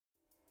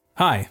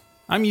Hi,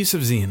 I'm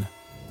Yusuf Zine.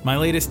 My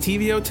latest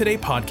TVO Today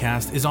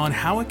podcast is on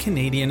how a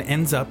Canadian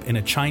ends up in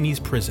a Chinese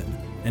prison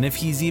and if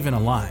he's even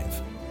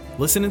alive.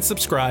 Listen and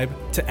subscribe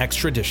to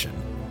Extradition.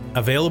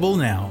 Available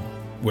now,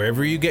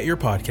 wherever you get your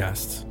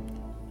podcasts.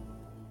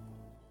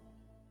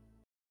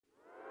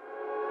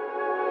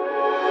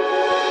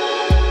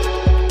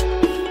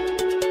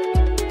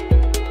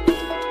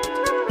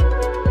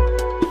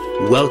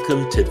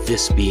 Welcome to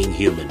This Being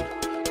Human.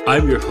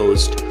 I'm your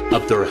host,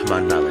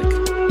 Abdurrahman Malik.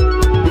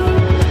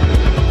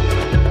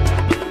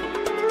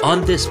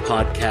 On this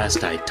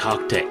podcast, I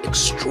talk to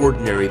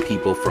extraordinary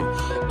people from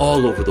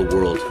all over the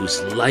world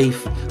whose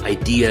life,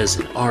 ideas,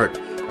 and art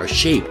are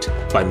shaped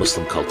by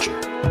Muslim culture.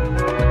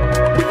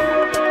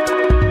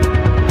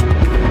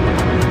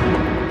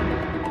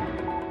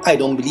 I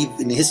don't believe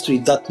in history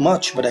that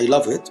much, but I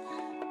love it.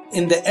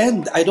 In the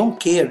end, I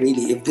don't care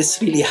really if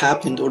this really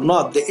happened or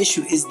not. The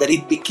issue is that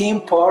it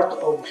became part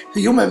of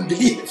human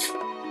belief.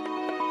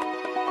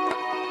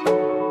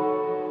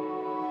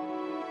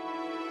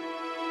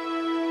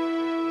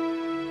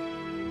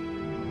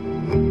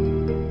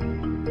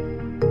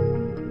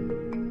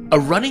 A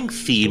running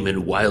theme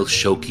in Wael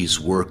Shawky's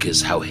work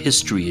is how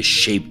history is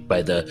shaped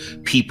by the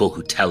people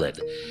who tell it,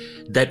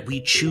 that we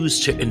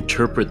choose to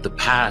interpret the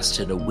past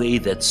in a way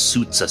that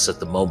suits us at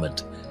the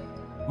moment.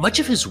 Much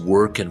of his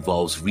work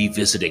involves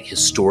revisiting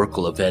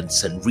historical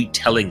events and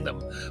retelling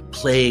them,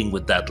 playing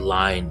with that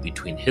line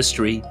between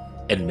history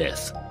and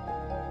myth.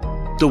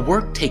 The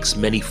work takes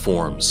many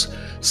forms: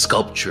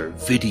 sculpture,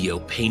 video,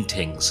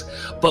 paintings,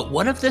 but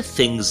one of the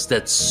things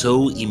that's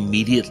so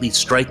immediately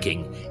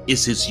striking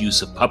is his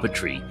use of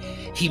puppetry.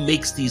 He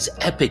makes these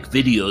epic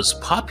videos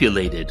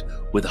populated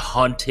with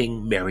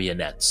haunting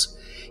marionettes.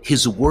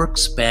 His work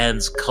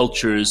spans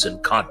cultures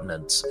and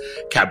continents.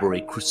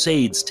 Cabaret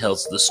Crusades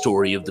tells the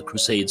story of the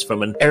Crusades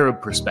from an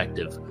Arab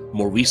perspective.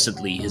 More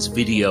recently, his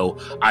video,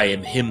 I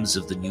Am Hymns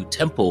of the New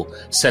Temple,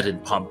 set in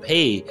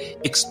Pompeii,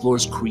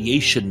 explores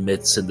creation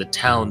myths in the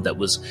town that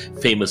was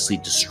famously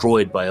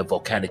destroyed by a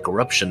volcanic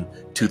eruption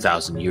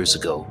 2,000 years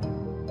ago.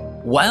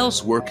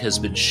 Wael's work has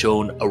been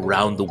shown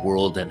around the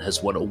world and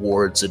has won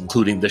awards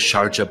including the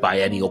Sharjah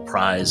Biennial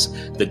Prize,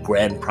 the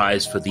Grand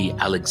Prize for the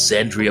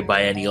Alexandria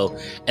Biennial,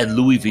 and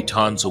Louis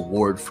Vuitton's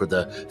award for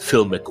the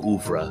filmic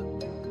oeuvre.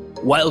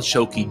 Wael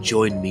Shawky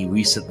joined me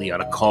recently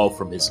on a call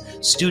from his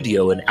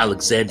studio in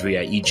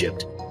Alexandria,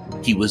 Egypt.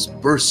 He was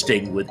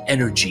bursting with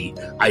energy,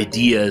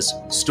 ideas,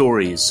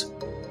 stories,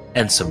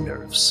 and some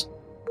nerves.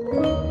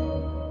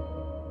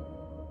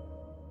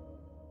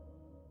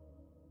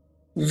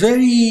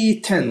 Very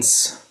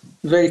tense,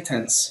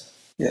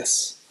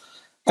 yes.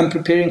 I'm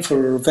preparing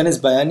for Venice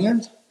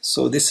Biennial,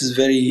 so this is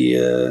very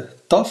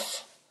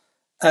tough.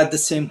 At the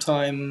same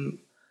time,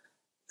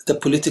 the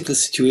political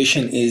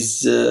situation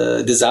is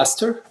a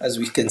disaster, as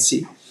we can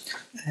see.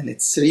 And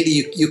it's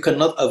really, you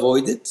cannot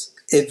avoid it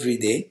every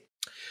day.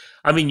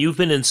 I mean, you've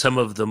been in some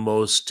of the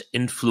most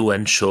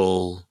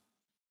influential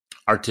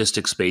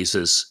artistic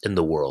spaces in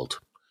the world.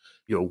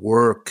 Your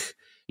work,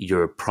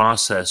 your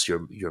process,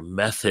 your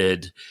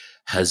method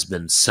has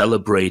been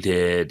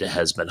celebrated,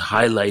 has been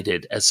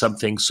highlighted as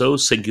something so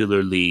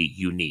singularly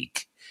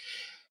unique.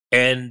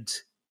 And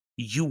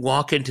you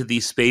walk into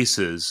these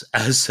spaces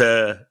as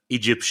an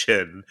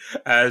Egyptian,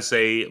 as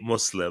a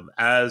Muslim,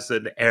 as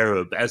an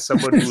Arab, as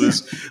someone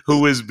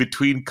who is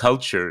between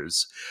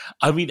cultures.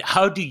 I mean,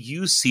 how do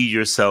you see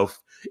yourself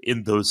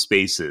in those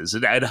spaces?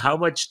 And how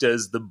much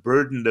does the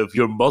burden of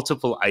your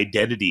multiple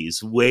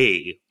identities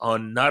weigh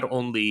on not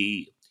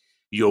only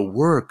your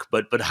work,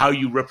 but how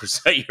you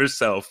represent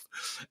yourself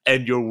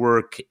and your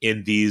work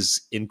in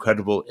these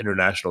incredible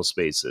international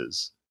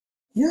spaces?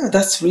 Yeah,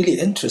 that's really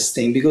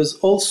interesting, because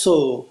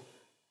also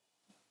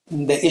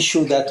the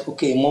issue that,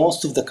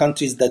 most of the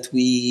countries that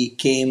we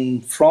came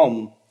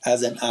from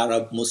as an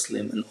Arab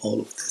Muslim and all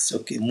of this,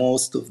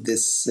 most of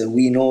this,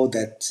 we know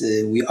that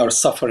we are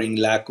suffering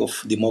lack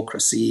of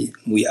democracy,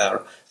 we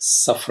are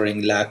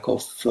suffering lack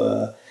of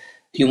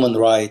human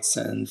rights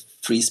and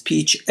free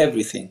speech,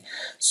 everything.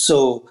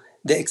 So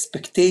the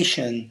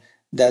expectation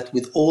that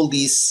with all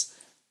these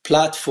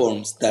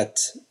platforms that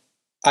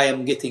I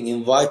am getting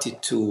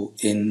invited to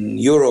in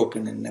Europe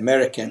and in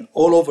America and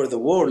all over the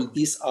world,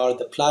 these are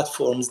the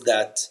platforms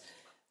that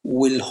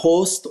will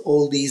host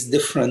all these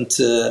different,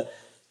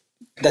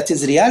 that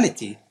is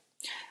reality.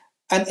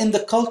 And in the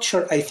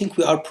culture, I think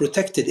we are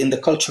protected. In the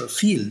culture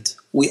field,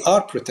 we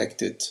are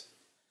protected.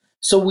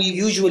 So we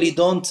usually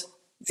don't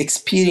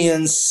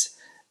experience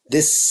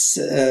this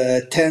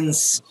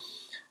tense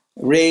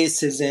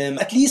racism.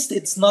 At least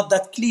it's not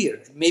that clear.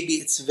 Maybe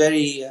it's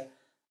very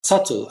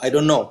subtle, I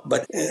don't know.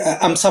 But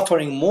I'm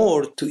suffering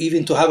more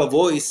to have a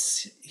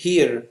voice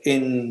here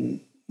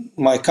in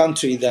my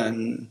country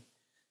than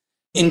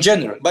in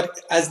general.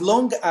 But as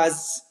long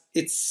as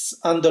it's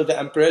under the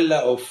umbrella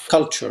of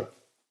culture.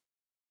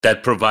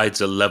 That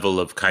provides a level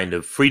of kind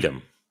of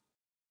freedom.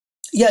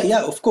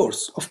 Yeah, of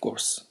course.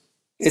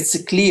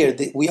 It's clear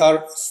that we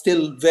are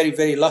still very,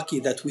 very lucky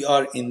that we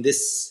are in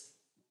this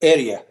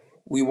area.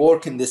 We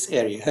work in this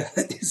area.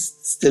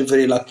 It's still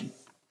very lucky.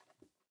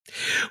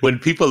 When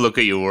people look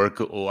at your work,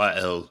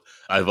 well,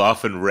 I've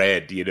often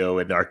read,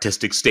 in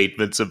artistic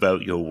statements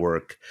about your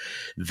work,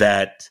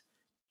 that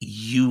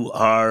you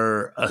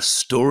are a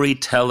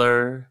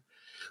storyteller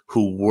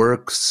who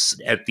works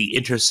at the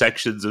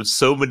intersections of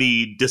so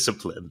many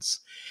disciplines.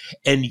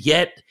 And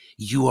yet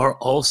you are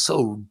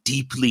also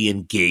deeply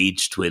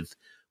engaged with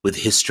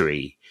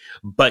history,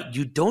 but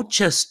you don't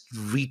just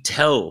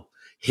retell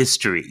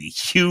history.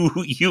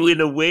 You in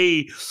a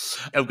way,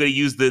 I'm going to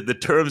use the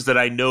terms that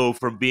I know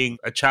from being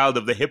a child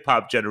of the hip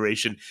hop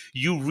generation.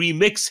 You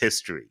remix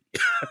history.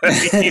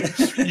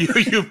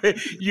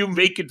 you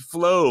make it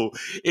flow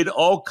in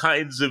all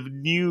kinds of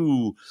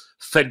new,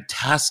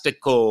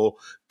 fantastical,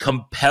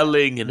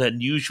 compelling, and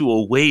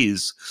unusual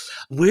ways.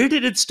 Where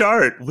did it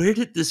start? Where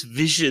did this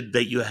vision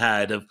that you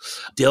had of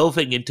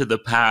delving into the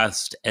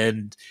past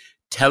and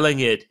telling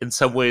it in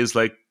some ways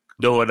like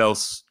no one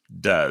else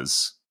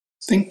does?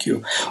 Thank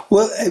you.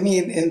 Well, I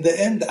mean, in the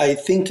end, I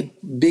think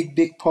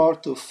big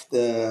part of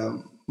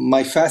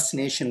my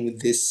fascination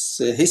with this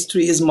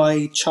history is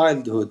my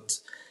childhood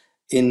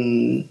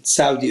in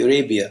Saudi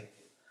Arabia.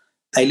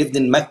 I lived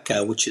in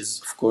Mecca, which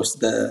is, of course,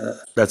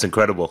 That's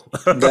incredible.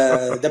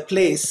 the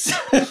place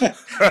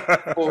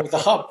or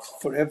the hub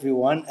for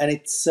everyone, and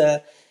it's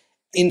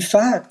in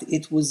fact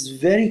it was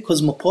very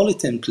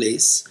cosmopolitan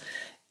place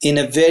in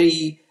a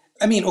very,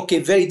 I mean, okay,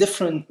 very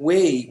different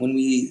way when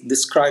we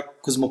describe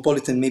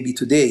cosmopolitan maybe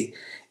today.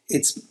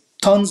 It's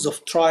tons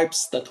of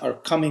tribes that are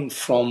coming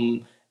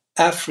from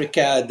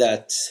Africa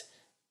that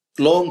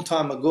long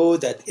time ago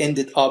that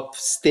ended up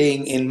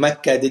staying in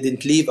Mecca,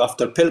 didn't leave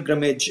after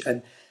pilgrimage,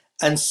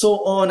 and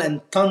so on, and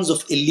tons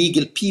of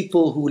illegal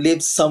people who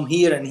live some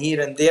here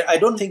and there. I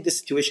don't think this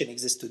situation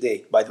exists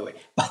today, by the way.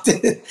 But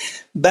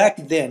back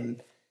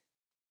then,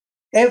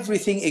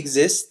 everything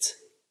exists.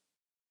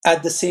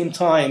 At the same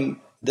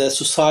time, the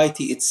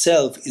society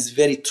itself is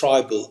very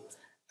tribal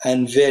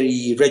and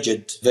very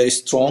rigid, very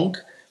strong.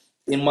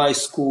 In my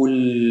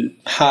school,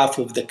 half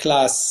of the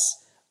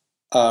class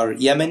are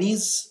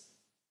Yemenis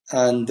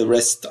and the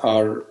rest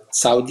are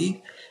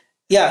Saudi.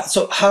 Yeah,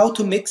 so how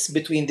to mix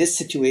between this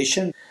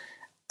situation?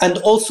 And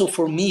also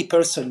for me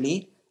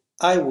personally,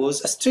 I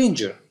was a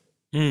stranger.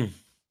 Mm.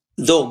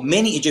 Though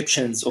many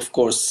Egyptians, of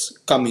course,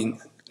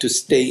 coming to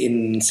stay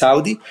in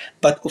Saudi,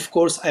 but of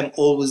course I'm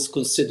always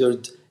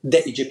considered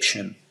the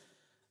Egyptian.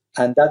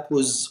 And that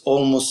was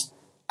almost,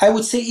 I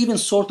would say, even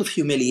sort of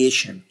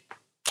humiliation.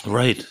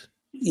 Right.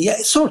 Yeah,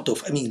 sort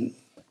of. I mean,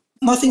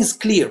 nothing's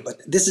clear,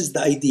 but this is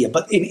the idea.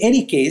 But in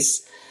any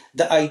case,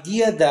 the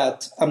idea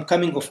that I'm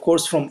coming, of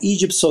course, from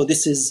Egypt, so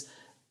this is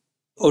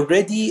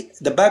already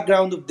the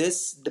background of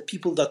this, the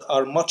people that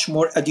are much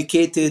more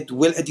educated,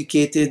 well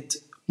educated,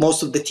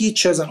 most of the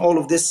teachers and all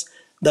of this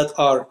that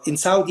are in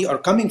Saudi are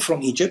coming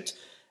from Egypt.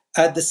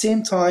 At the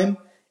same time,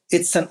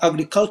 it's an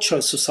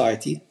agricultural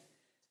society.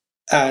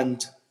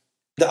 And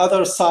the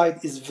other side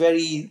is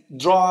very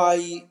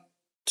dry,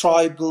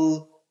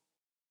 tribal,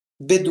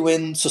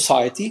 Bedouin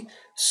society.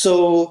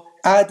 So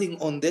adding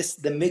on this,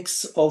 the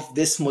mix of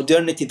this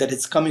modernity that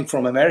is coming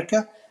from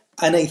America.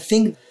 And I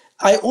think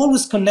I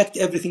always connect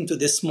everything to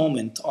this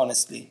moment,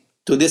 honestly,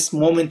 to this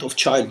moment of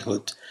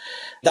childhood.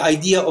 The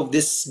idea of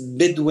this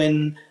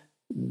Bedouin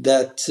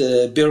that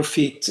bare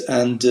feet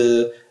and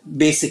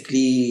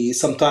basically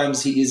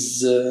sometimes he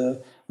is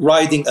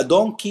riding a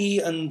donkey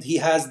and he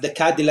has the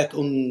Cadillac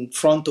in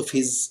front of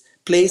his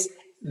place.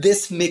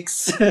 This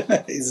mix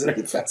is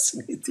very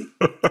fascinating.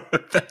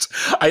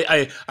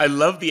 I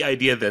love the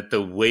idea that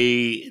the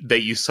way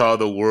that you saw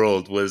the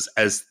world was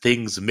as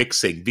things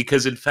mixing,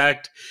 because in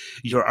fact,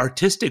 your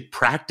artistic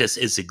practice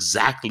is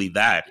exactly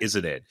that,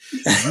 isn't it?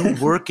 You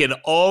work in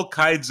all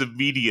kinds of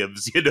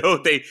mediums,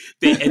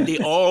 they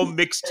all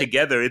mix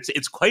together.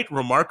 It's quite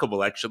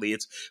remarkable, actually.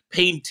 It's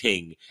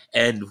painting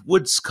and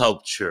wood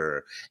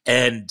sculpture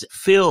and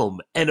film.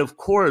 And of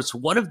course,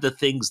 one of the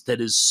things that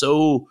is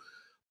so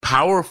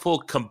powerful,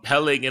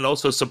 compelling, and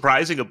also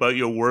surprising about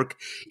your work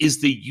is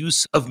the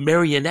use of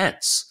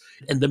marionettes.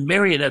 And the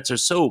marionettes are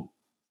so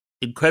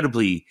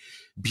incredibly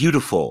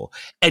beautiful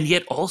and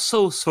yet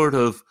also sort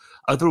of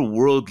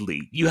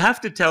otherworldly. You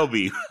have to tell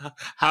me,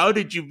 how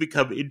did you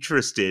become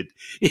interested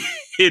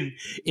in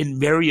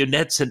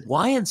marionettes, and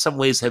why in some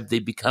ways have they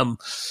become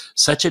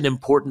such an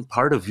important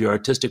part of your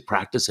artistic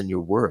practice and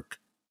your work?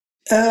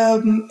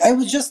 I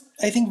was just,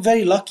 I think,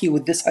 very lucky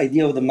with this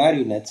idea of the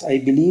marionettes. I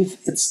believe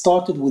it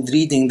started with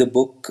reading the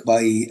book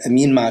by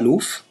Amin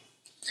Malouf,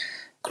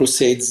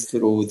 Crusades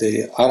Through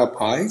the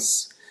Arab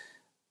Eyes.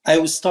 I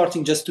was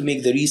starting just to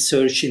make the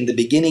research in the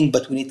beginning,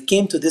 but when it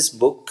came to this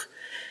book,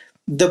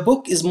 the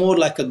book is more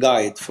like a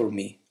guide for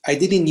me. I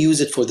didn't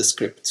use it for the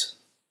script.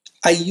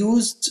 I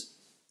used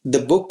the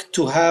book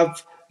to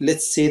have,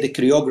 let's say, the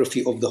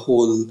choreography of the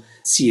whole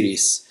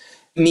series,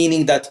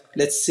 meaning that,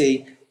 let's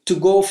say, to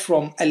go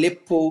from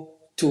Aleppo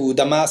to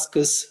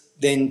Damascus,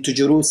 then to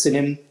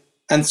Jerusalem,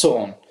 and so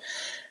on.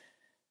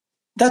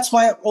 That's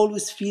why I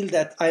always feel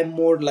that I'm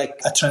more like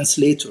a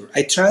translator.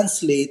 I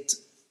translate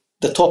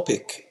the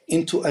topic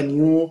into a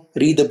new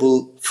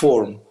readable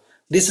form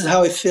This is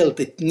how I felt.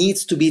 It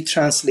needs to be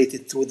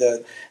translated through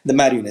the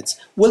marionettes.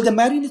 Well, the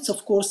marionettes,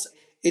 of course,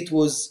 it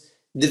was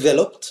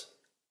developed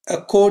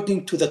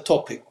according to the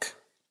topic.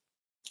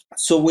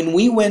 So when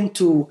we went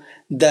to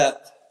the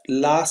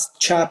last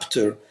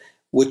chapter,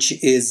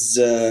 which is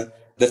the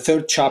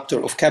third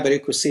chapter of Cabaret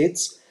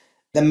Crusades,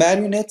 the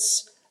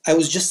marionettes, I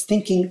was just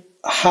thinking,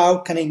 how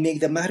can I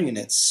make the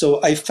marionettes?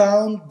 So I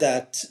found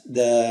that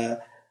the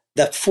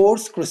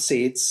fourth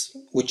Crusades,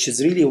 which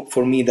is really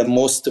for me the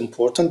most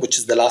important, which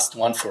is the last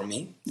one for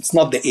me, it's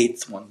not the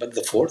eighth one, but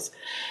the fourth,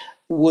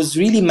 was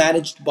really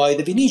managed by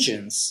the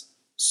Venetians.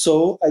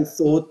 So I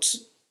thought,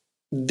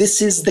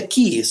 this is the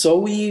key. So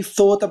we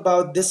thought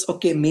about this,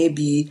 okay,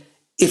 maybe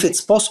if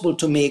it's possible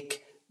to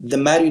make the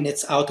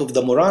marionettes out of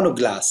the Murano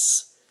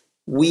glass,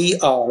 we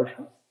are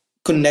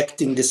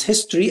connecting this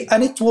history,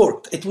 and it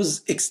worked. It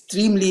was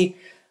extremely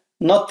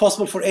not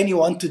possible for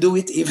anyone to do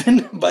it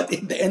even, but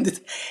in the end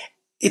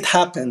it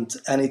happened.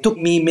 And it took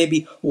me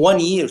maybe 1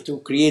 year to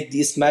create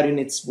these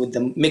marionettes with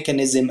the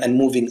mechanism and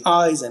moving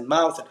eyes and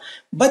mouth,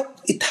 but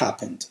it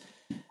happened.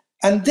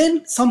 And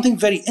then something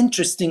very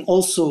interesting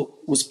also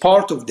was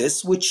part of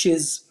this, which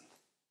is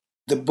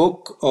the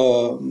book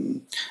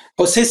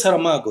Jose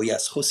Saramago,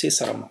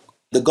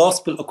 The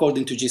Gospel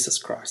According to Jesus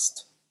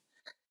Christ,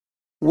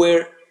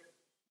 where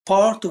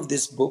part of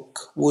this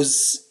book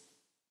was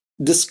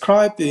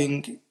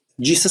describing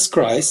Jesus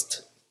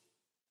Christ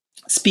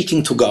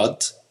speaking to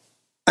God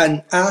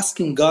and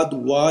asking God,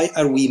 why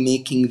are we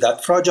making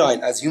that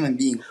fragile as human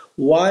beings?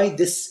 Why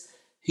this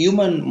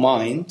human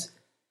mind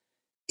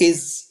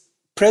is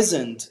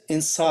present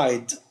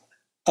inside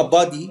a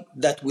body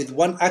that with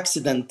one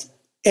accident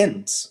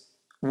ends?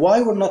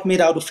 Why we're not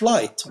made out of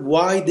light?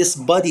 Why this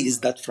body is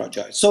that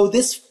fragile? So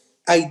this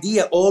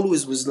idea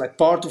always was like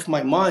part of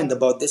my mind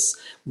about this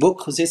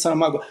book, Jose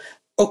Saramago.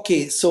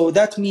 Okay, so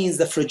that means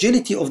the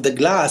fragility of the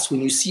glass,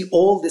 when you see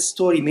all this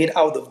story made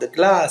out of the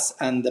glass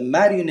and the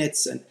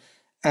marionettes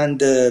and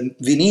the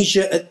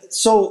Venetian,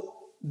 so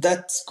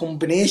that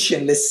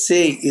combination, let's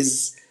say,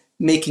 is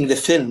making the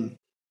film.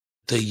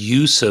 The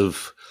use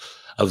of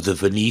the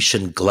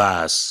Venetian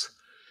glass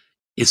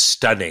is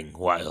stunning,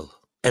 Wael.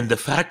 And the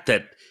fact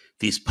that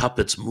these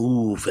puppets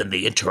move and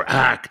they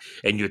interact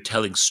and you're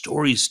telling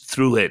stories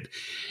through it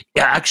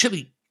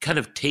actually kind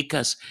of take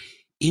us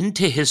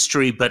into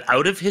history, but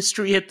out of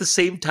history at the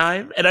same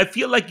time. And I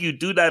feel like you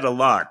do that a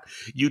lot.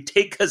 You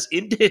take us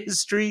into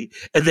history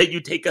and then you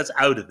take us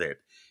out of it.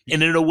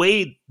 And in a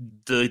way,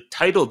 the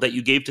title that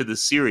you gave to the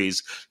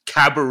series,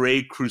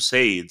 Cabaret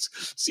Crusades,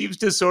 seems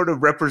to sort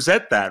of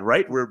represent that,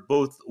 right? We're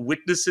both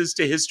witnesses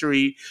to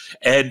history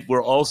and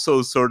we're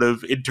also sort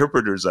of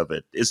interpreters of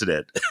it, isn't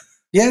it?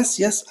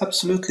 Yes,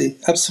 absolutely.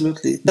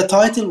 The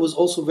title was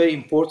also very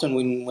important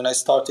when I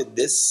started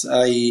this.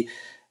 I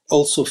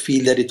also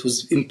feel that it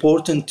was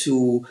important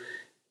to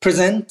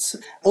present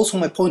also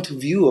my point of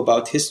view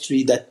about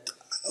history, that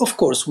of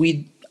course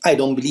I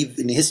don't believe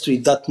in history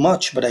that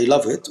much, but I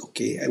love it.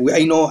 Okay,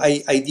 I know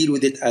I deal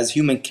with it as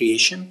human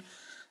creation,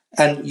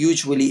 and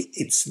usually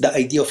it's the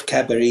idea of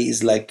cabaret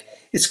is like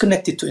it's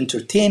connected to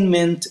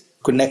entertainment,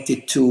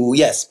 connected to,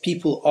 yes,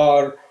 people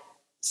are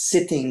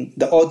sitting,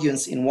 the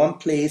audience in one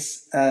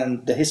place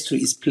and the history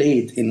is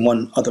played in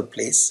one other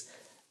place.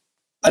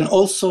 And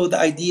also the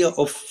idea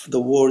of the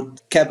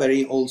word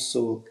cabaret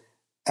also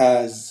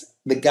as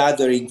the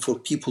gathering for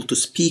people to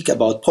speak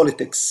about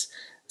politics.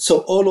 So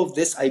all of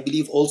this, I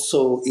believe,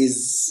 also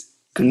is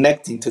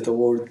connecting to the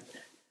word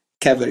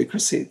Cabaret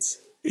Crusades.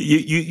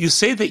 You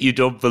say that you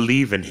don't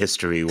believe in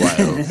history,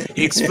 Wael.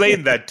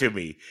 Explain that to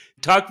me.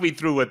 Talk me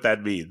through what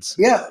that means.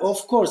 Yeah,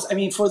 of course. I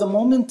mean, for the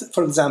moment,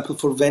 for example,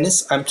 for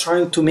Venice, I'm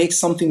trying to make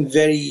something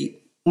very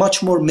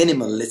much more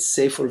minimal, let's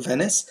say, for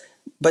Venice,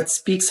 but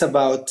speaks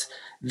about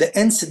the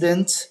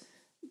incident.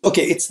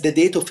 Okay, it's the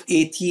date of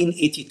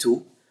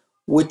 1882,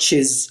 which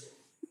is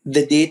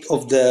the date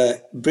of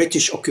the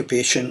British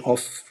occupation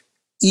of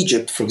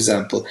Egypt, for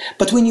example.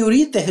 But when you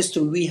read the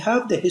history, we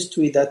have the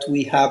history that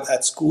we have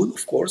at school,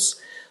 of course,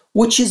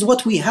 which is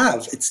what we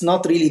have. It's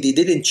not really, they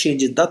didn't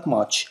change it that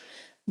much.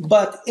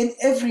 But in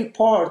every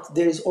part,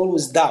 there is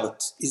always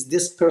doubt. Is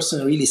this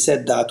person really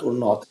said that or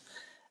not?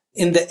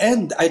 In the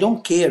end, I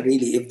don't care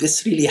really if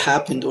this really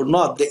happened or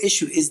not. The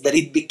issue is that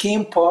it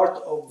became part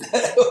of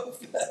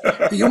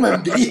the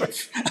human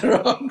belief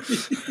around me.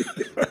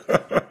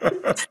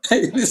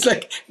 It's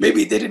like,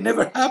 maybe it didn't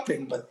never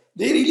happen, but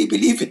they really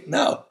believe it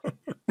now.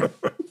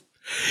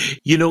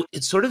 You know,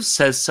 it sort of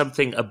says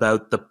something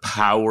about the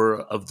power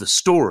of the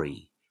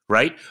story,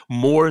 right?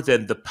 More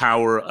than the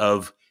power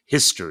of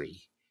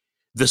history.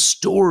 The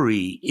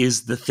story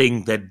is the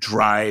thing that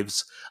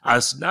drives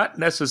us, not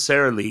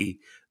necessarily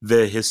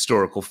the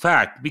historical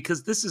fact,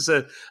 because this is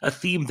a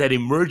theme that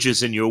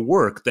emerges in your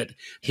work, that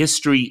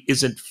history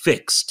isn't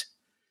fixed,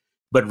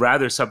 but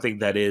rather something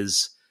that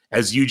is,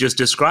 as you just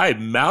described,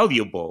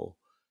 malleable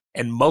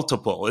and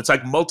multiple. It's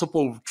like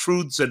multiple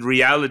truths and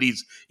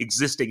realities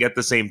existing at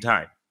the same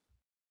time.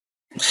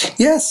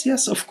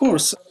 Yes, of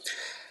course.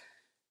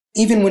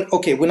 even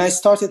when I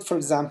started, for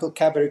example,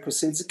 Cabaret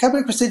Crusades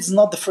is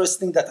not the first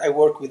thing that I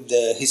work with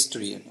the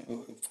history,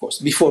 of course,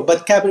 before,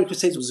 but Cabaret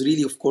Crusades was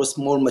really, of course,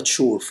 more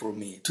mature for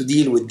me to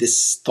deal with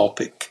this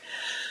topic.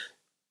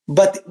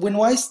 But when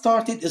I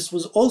started, this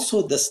was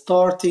also the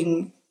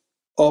starting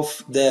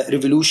of the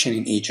revolution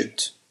in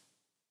Egypt.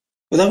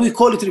 Whether we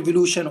call it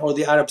revolution or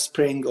the Arab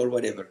Spring or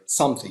whatever,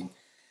 something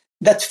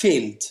that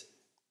failed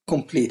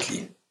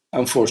completely,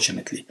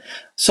 unfortunately.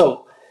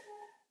 So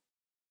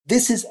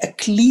this is a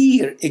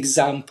clear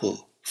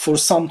example for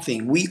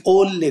something we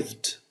all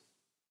lived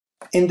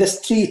in the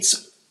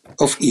streets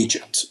of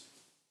Egypt.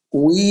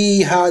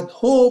 We had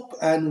hope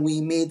and we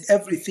made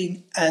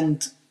everything,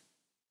 and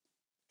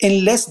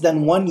in less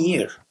than 1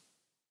 year,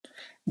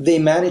 they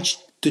managed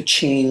to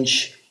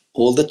change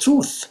all the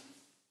truth.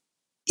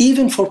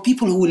 Even for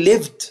people who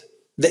lived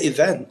the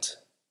event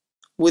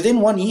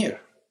within 1 year.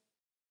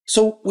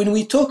 So when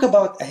we talk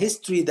about a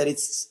history that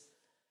it's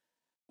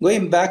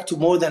going back to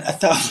more than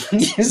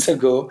 1,000 years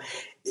ago,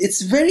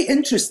 it's very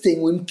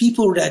interesting when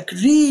people like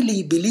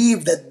really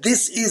believe that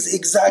this is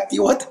exactly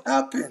what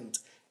happened.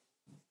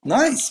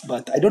 Nice,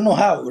 but I don't know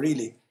how,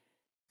 really.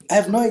 I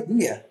have no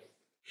idea.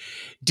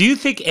 Do you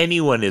think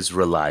anyone is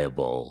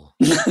reliable?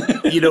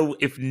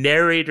 If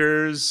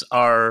narrators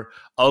are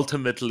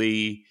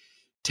ultimately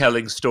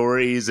telling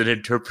stories and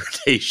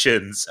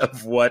interpretations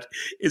of what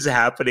is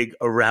happening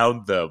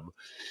around them,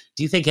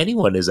 do you think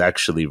anyone is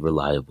actually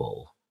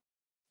reliable?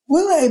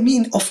 Well, I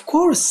mean, of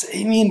course,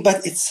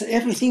 but it's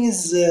everything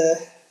is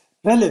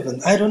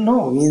relevant. I don't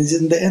know. I mean,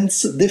 in the end,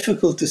 it's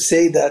difficult to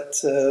say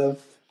that.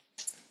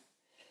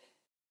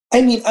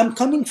 I'm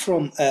coming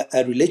from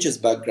a religious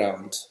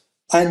background,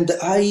 and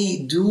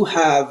I do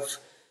have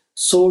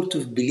sort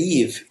of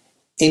belief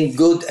in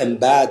good and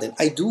bad, and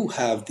I do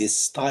have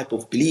this type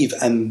of belief.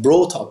 I'm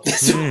brought up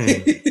this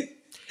way.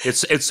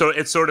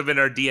 It's sort of in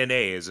our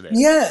DNA, isn't it?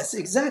 Yes,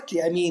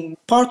 exactly. I mean,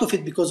 part of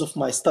it because of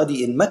my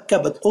study in Mecca,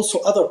 but also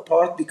other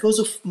part because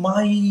of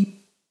my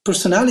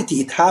personality.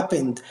 It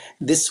happened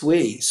this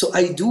way. So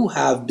I do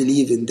have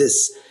belief in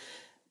this.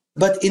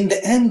 But in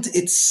the end,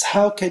 it's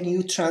how can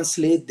you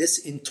translate this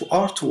into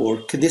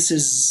artwork? This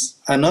is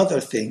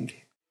another thing.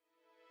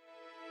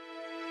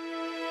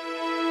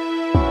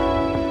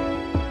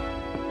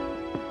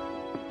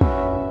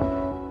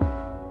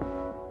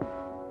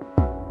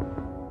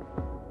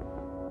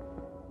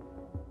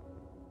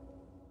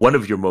 One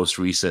of your most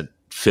recent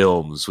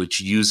films, which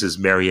uses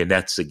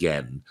marionettes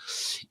again,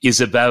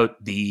 is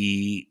about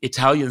the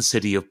Italian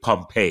city of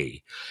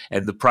Pompeii.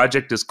 And the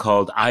project is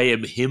called I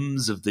Am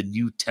Hymns of the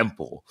New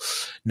Temple.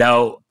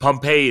 Now,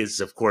 Pompeii is,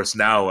 of course,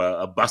 now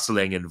a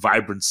bustling and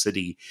vibrant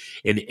city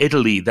in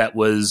Italy that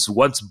was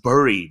once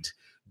buried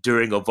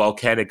during a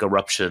volcanic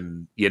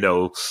eruption,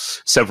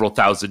 several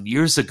thousand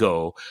years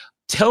ago.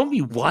 Tell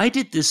me, why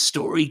did this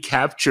story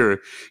capture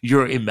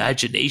your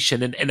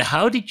imagination, and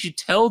how did you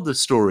tell the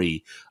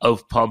story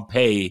of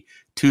Pompeii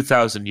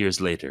 2,000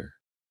 years later?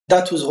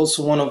 That was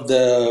also one of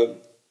the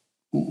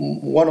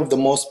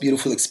most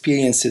beautiful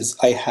experiences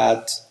I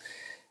had.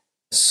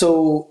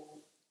 So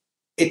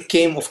it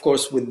came, of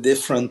course, with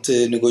different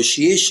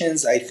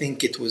negotiations. I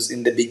think it was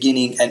in the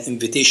beginning an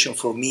invitation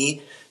for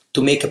me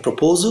to make a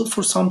proposal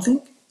for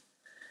something.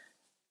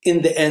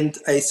 In the end,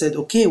 I said,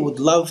 okay, would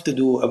love to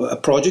do a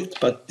project,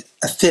 but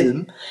a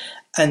film.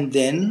 And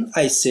then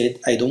I said,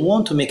 I don't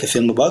want to make a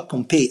film about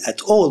Pompeii at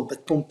all,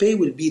 but Pompeii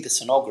will be the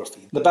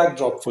scenography, the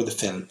backdrop for the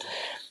film.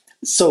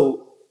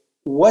 So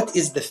what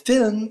is the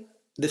film?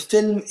 The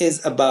film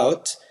is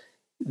about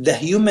the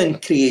human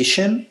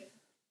creation,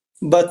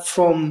 but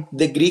from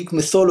the Greek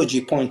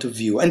mythology point of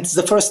view. And it's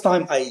the first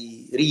time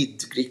I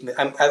read Greek.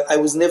 I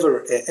was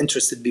never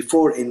interested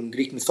before in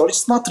Greek mythology.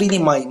 It's not really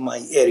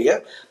my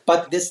area,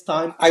 but this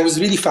time I was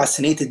really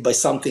fascinated by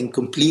something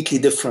completely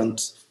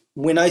different.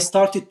 When I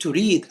started to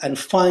read and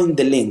find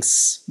the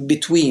links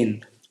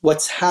between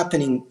what's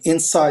happening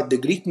inside the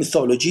Greek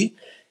mythology,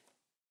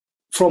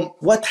 from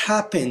what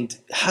happened,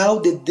 how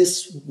did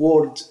this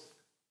world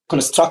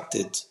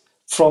constructed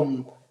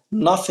from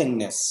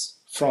nothingness,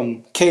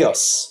 from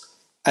chaos,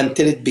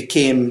 until it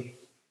became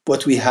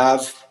what we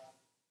have,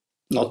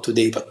 not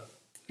today, but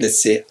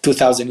let's say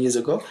 2,000 years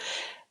ago.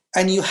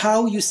 And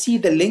how you see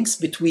the links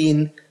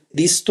between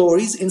these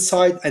stories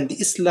inside and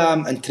the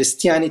Islam and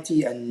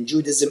Christianity and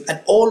Judaism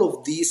and all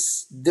of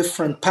these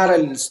different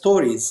parallel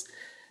stories.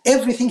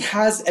 Everything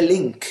has a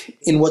link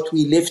in what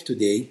we live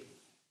today.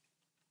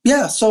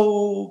 Yeah,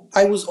 so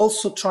I was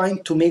also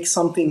trying to make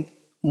something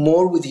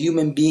more with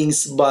human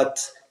beings,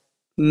 but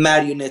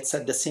marionettes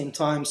at the same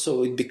time.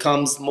 So it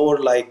becomes more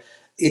like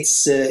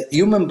it's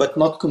human, but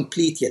not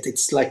complete yet.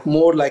 It's like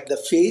more like the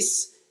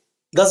face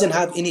doesn't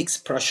have any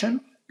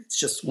expression. It's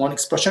just one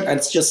expression, and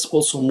it's just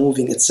also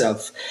moving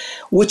itself,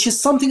 which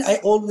is something I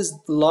always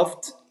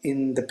loved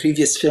in the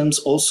previous films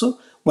also,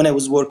 when I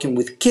was working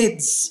with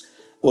kids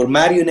or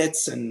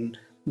marionettes. And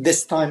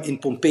this time in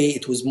Pompeii,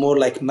 it was more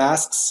like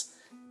masks.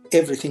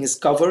 Everything is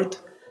covered.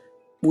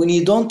 When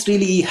you don't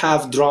really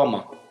have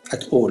drama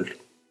at all.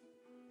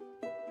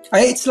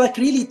 It's like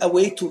really a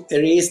way to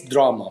erase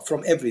drama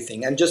from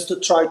everything and just to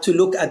try to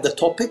look at the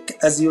topic,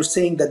 as you're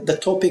saying, that the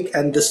topic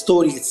and the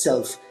story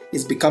itself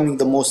is becoming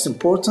the most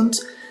important.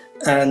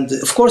 And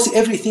of course,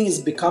 everything is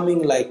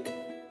becoming like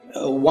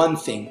one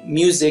thing.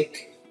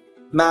 Music,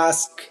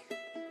 mask,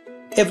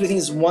 everything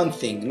is one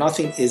thing.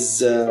 Nothing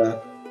is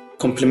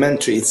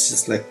complementary. It's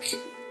just like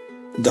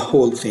the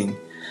whole thing.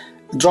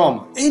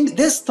 Drama. In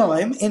this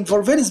time,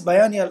 for Venice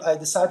Biennial, I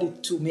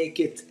decided to make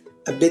it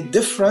a bit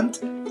different,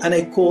 and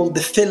I call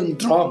the film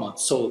drama.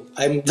 So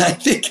I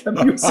think I'm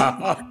using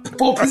the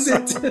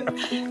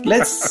opposite.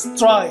 Let's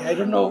try. I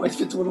don't know if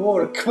it will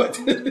work, but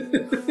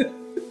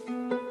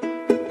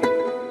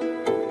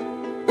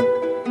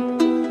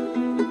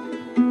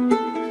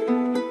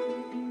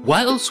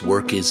Wael's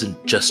work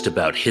isn't just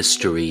about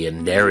history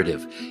and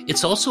narrative,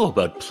 it's also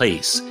about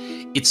place.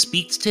 It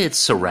speaks to its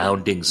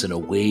surroundings in a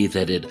way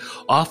that it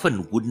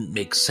often wouldn't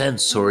make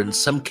sense, or in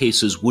some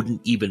cases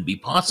wouldn't even be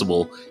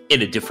possible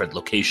in a different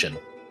location.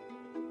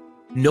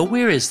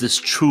 Nowhere is this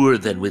truer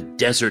than with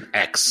Desert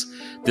X.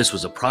 This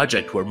was a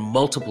project where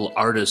multiple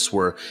artists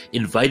were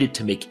invited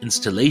to make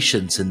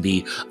installations in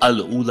the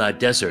Al Ula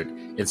Desert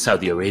in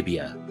Saudi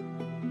Arabia.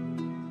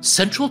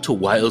 Central to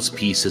Wael's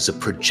piece is a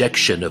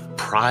projection of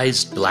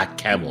prized black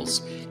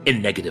camels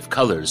in negative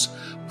colors,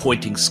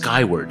 pointing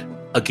skyward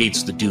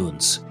against the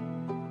dunes.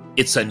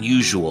 It's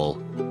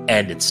unusual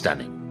and it's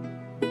stunning.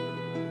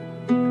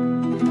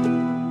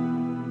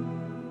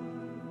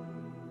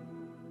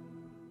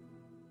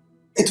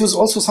 it was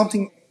also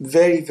something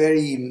very,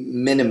 very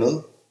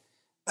minimal.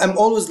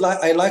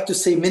 I like to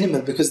say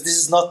minimal because this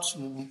is not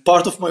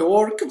part of my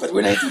work, but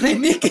when I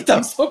make it,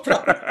 I'm so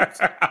proud.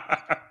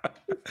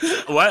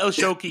 Wael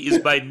Shawky is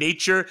by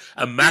nature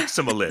a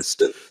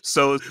maximalist.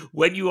 So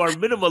when you are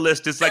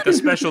minimalist, it's like a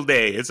special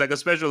day. It's like a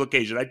special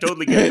occasion. I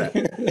totally get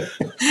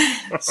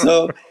that.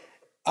 So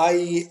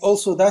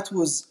that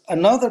was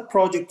another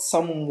project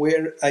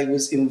somewhere I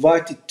was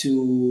invited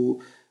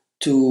to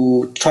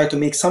try to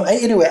make some.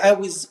 Anyway, I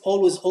was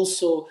always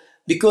also,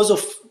 because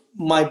of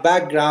my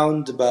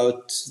background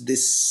about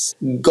this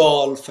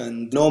golf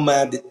and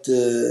nomad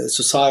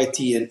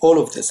society and all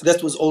of this,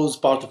 that was always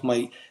part of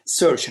my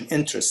search and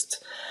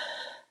interest.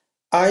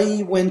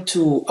 I went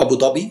to Abu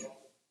Dhabi.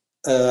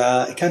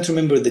 I can't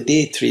remember the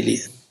date really.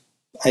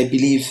 I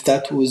believe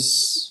that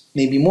was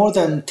maybe more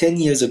than 10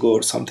 years ago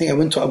or something. I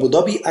went to Abu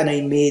Dhabi and I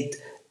made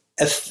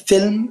a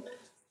film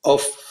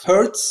of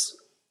herds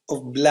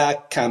of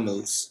black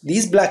camels.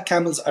 These black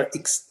camels are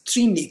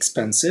extremely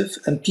expensive,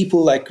 and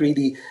people like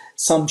really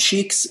some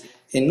sheikhs,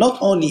 and not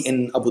only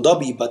in Abu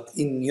Dhabi, but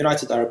in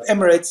United Arab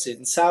Emirates,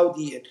 in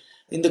Saudi, and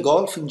in the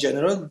Gulf in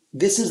general,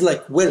 this is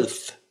like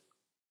wealth.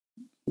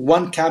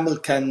 One camel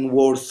can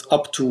worth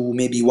up to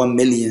maybe $1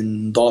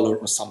 million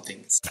or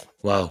something.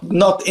 Wow.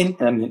 Not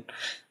in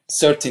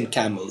certain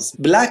camels.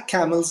 Black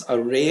camels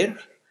are rare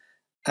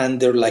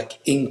and they're like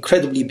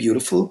incredibly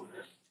beautiful.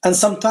 And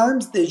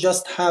sometimes they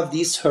just have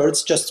these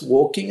herds just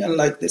walking and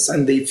like this,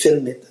 and they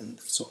film it. And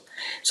so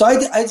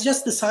I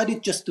just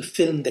decided just to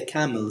film the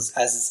camels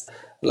as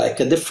like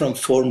a different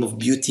form of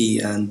beauty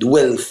and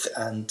wealth.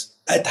 And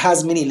it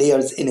has many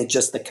layers in it,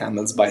 just the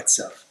camels by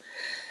itself.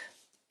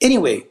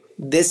 Anyway,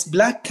 these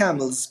black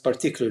camels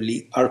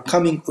particularly are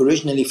coming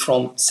originally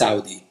from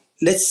Saudi.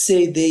 Let's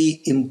say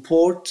they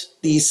import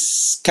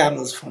these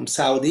camels from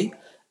Saudi,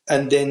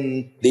 and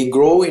then they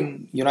grow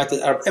in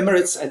United Arab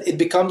Emirates, and it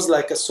becomes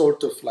like a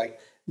sort of like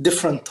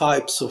different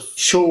types of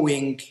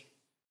showing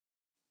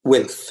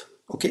wealth.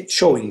 Okay,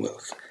 showing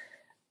wealth.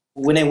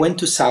 When I went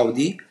to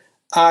Saudi,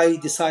 I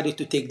decided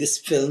to take this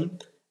film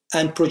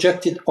and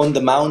project it on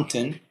the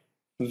mountain,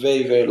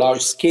 very, very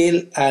large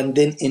scale, and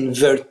then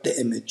invert the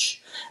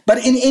image.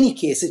 But in any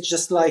case, it's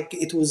just like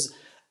it was,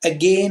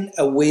 again,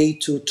 a way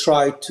to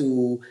try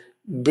to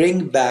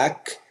bring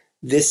back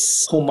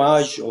this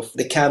homage of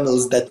the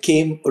camels that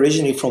came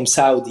originally from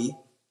Saudi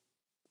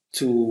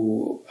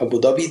to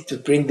Abu Dhabi, to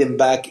bring them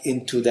back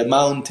into the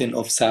mountain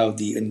of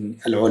Saudi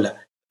in Al-Ula.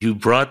 You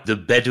brought the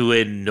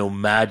Bedouin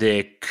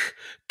nomadic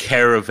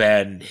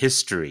caravan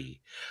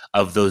history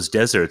of those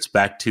deserts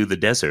back to the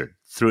desert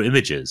through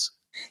images.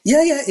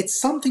 Yeah, it's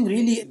something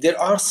really. There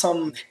are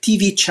some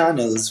TV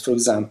channels, for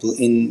example,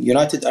 in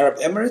United Arab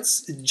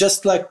Emirates,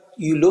 just like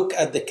you look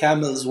at the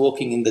camels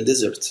walking in the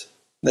desert.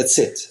 That's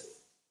it.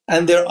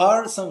 And there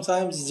are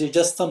sometimes you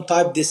just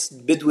type this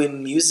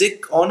Bedouin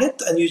music on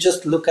it, and you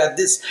just look at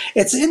this.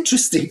 It's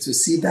interesting to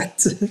see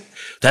that.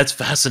 That's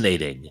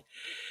fascinating.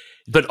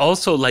 But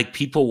also, like,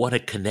 people want to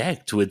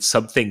connect with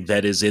something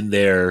that is in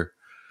their,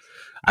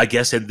 I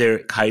guess, in their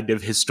kind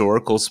of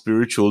historical,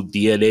 spiritual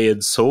DNA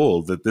and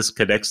soul, that this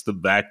connects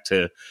them back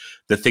to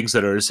the things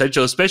that are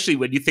essential, especially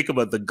when you think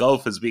about the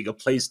Gulf as being a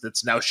place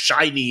that's now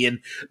shiny and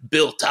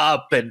built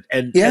up and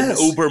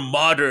uber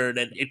modern.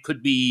 And it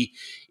could be,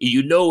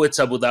 it's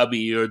Abu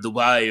Dhabi or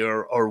Dubai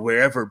or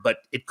wherever, but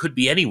it could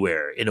be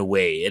anywhere in a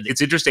way. And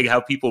it's interesting how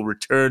people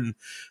return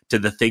to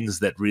the things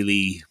that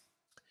really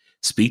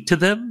speak to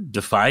them,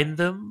 define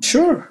them.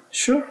 Sure.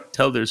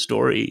 Tell their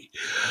story.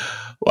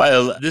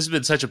 Well, this has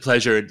been such a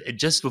pleasure. And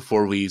just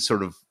before we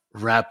sort of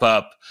wrap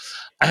up,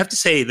 I have to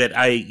say that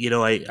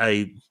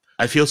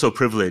I feel so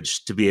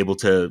privileged to be able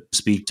to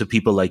speak to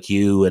people like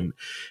you, and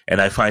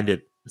I find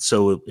it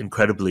so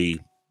incredibly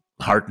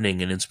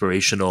heartening and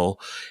inspirational.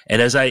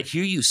 And as I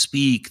hear you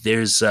speak,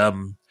 there's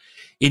in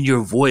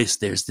your voice,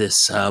 there's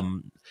this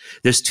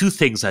there's two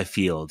things I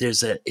feel.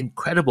 There's an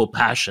incredible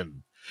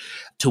passion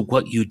to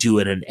what you do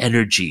and an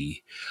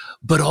energy,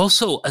 but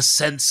also a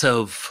sense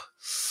of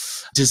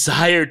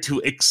desire to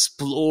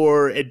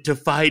explore and to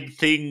find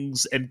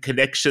things and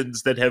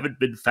connections that haven't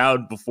been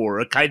found before,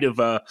 a kind of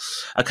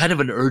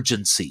an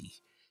urgency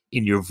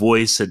in your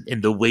voice and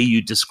in the way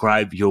you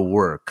describe your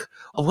work.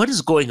 What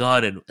is going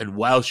on in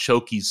Wael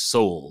Shawky's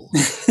soul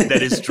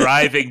that is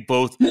driving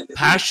both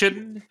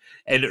passion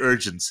and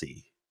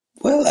urgency?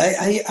 Well,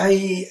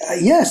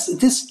 yes,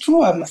 it is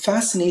true. I'm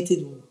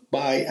fascinated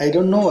by, I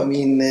don't know, I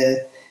mean,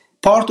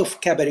 part of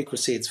Cabaret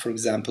Crusades, for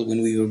example,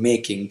 when we were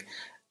making,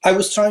 I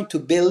was trying to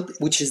build,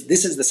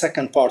 this is the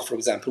second part, for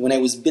example, when I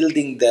was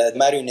building the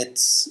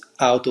marionettes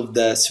out of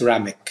the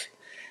ceramic.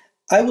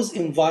 I was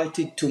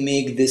invited to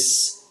make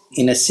this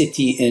in a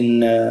city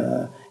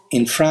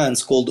in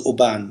France called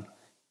Auban,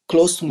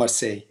 close to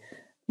Marseille.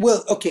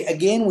 Well, okay,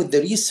 again, with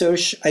the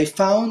research, I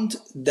found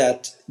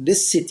that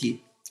this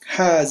city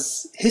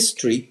has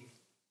history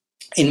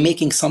in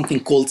making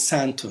something called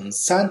santons.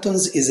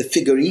 Santons is a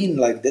figurine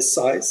like this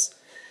size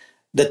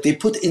that they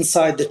put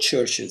inside the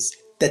churches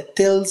that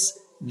tells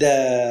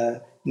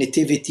the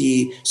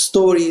nativity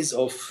stories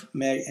of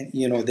Mary,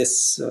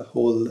 this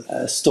whole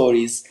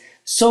stories.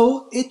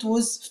 So it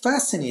was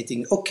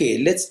fascinating. Okay,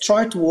 let's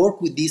try to work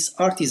with these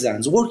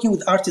artisans. Working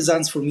with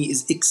artisans for me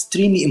is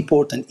extremely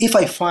important if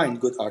I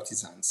find good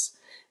artisans,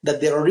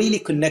 that they are really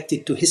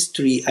connected to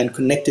history and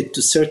connected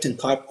to certain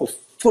type of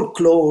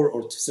folklore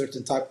or to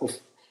certain type of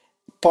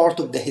part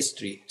of the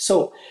history.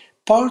 So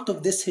part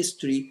of this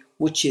history,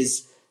 which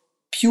is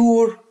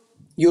pure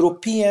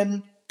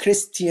European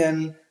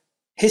Christian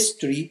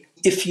history,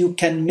 if you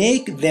can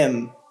make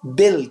them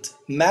build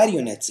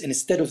marionettes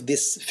instead of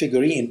this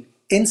figurine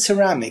in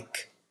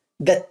ceramic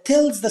that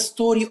tells the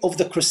story of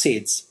the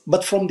Crusades,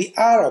 but from the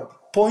Arab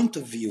point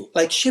of view,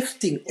 like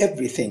shifting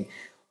everything,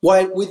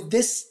 while with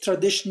this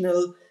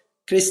traditional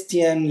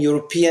Christian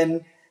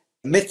European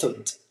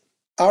method,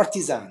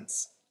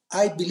 artisans,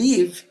 I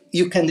believe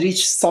you can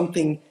reach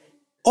something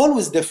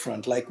always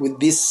different, like with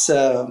this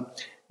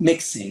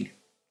mixing.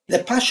 The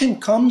passion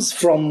comes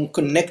from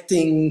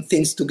connecting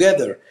things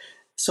together.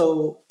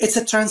 So it's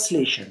a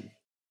translation.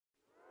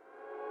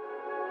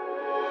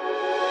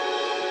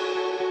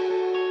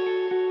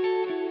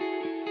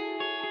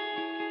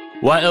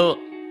 Wael,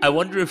 I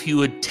wonder if you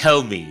would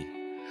tell me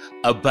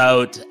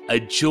about a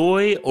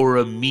joy or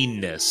a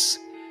meanness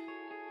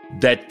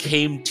that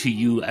came to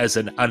you as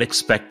an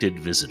unexpected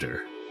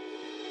visitor.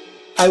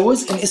 I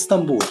was in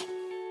Istanbul.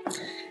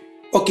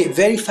 Okay,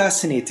 very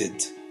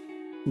fascinated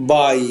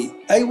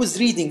I was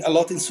reading a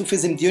lot in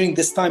Sufism during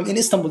this time in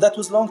Istanbul. That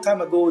was a long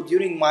time ago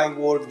during my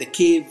work, The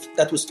Cave,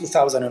 that was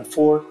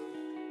 2004.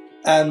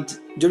 And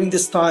during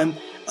this time,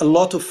 a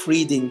lot of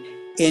reading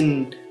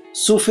in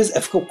Sufism.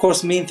 Of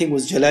course, main thing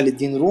was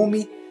Jalaluddin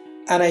Rumi.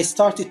 And I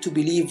started to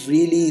believe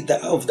really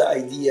of the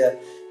idea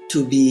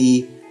to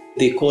be,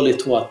 they call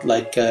it what,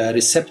 like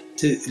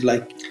receptive,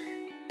 like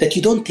that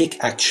you don't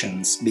take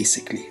actions,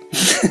 basically.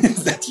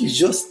 That you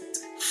just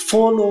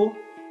follow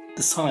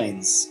the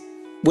signs.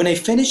 When I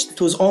finished,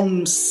 it was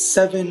on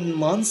 7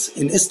 months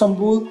in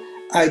Istanbul,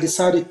 I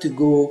decided to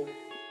go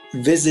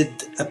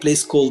visit a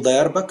place called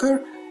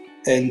Diyarbakir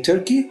in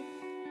Turkey.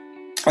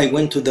 I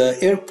went to the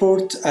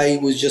airport, I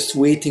was just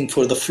waiting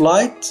for the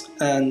flight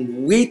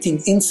and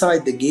waiting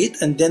inside the gate,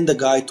 and then the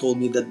guy told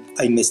me that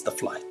I missed the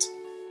flight.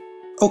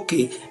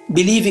 Okay,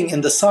 believing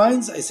in the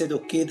signs, I said,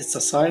 okay, that's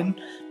a sign,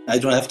 I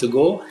don't have to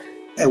go.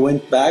 I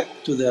went back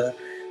to the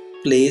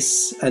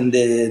place and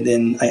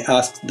then I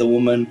asked the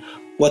woman,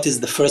 what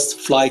is the first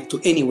flight to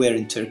anywhere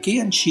in Turkey?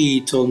 And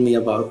she told me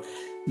about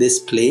this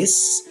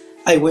place.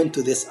 I went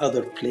to this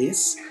other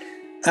place,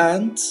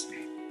 and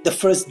the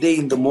first day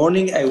in the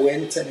morning I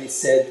went and I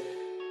said,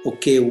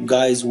 okay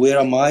guys, where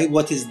am I?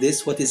 What is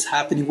this? What is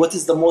happening? What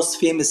is the most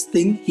famous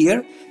thing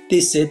here? They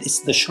said it's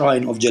the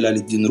shrine of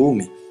Jalaluddin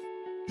Rumi.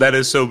 That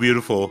is so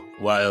beautiful,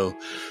 Wael.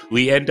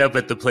 We end up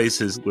at the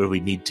places where we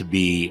need to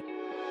be.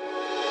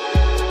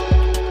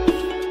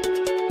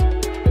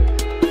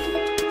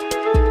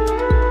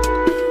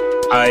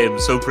 I am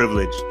so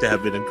privileged to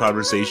have been in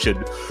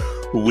conversation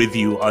with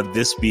you on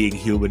This Being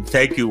Human.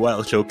 Thank you,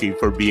 Wael Shawky,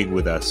 for being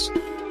with us.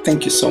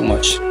 Thank you so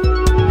much.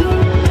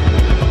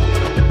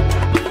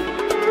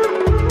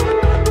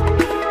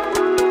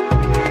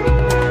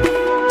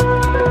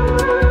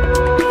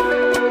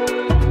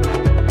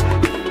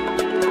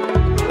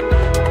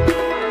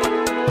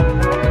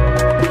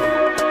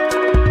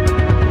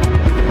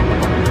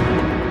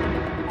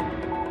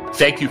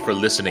 Thank you for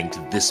listening to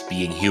This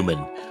Being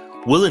Human.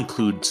 We'll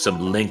include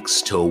some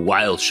links to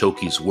Wael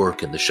Shawky's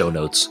work in the show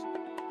notes.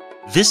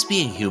 This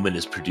Being Human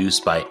is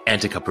produced by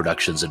Antica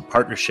Productions in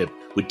partnership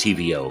with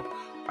TVO.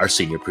 Our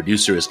senior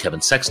producer is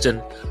Kevin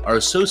Sexton. Our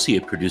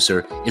associate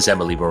producer is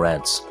Emily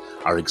Morantz.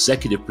 Our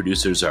executive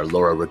producers are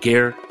Laura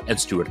Reguer and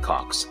Stuart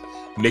Cox.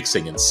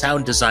 Mixing and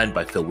sound design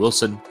by Phil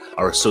Wilson.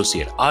 Our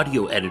associate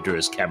audio editor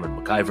is Cameron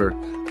McIver.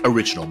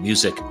 Original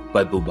music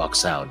by Boombox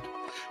Sound.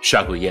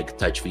 Shawky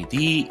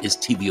is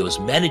TVO's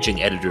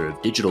managing editor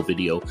of digital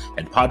video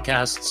and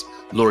podcasts.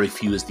 Lori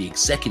Few is the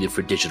executive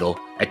for digital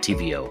at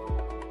TVO.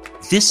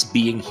 This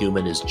Being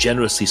Human is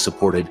generously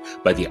supported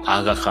by the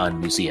Aga Khan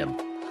Museum.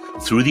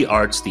 Through the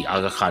arts, the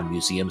Aga Khan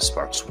Museum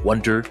sparks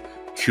wonder,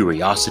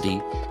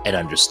 curiosity, and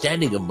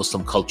understanding of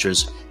Muslim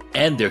cultures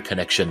and their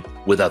connection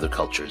with other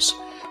cultures.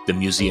 The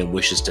museum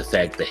wishes to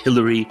thank the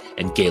Hillary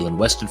and Galen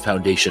Weston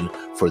Foundation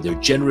for their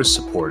generous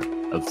support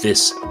of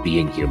This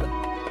Being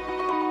Human.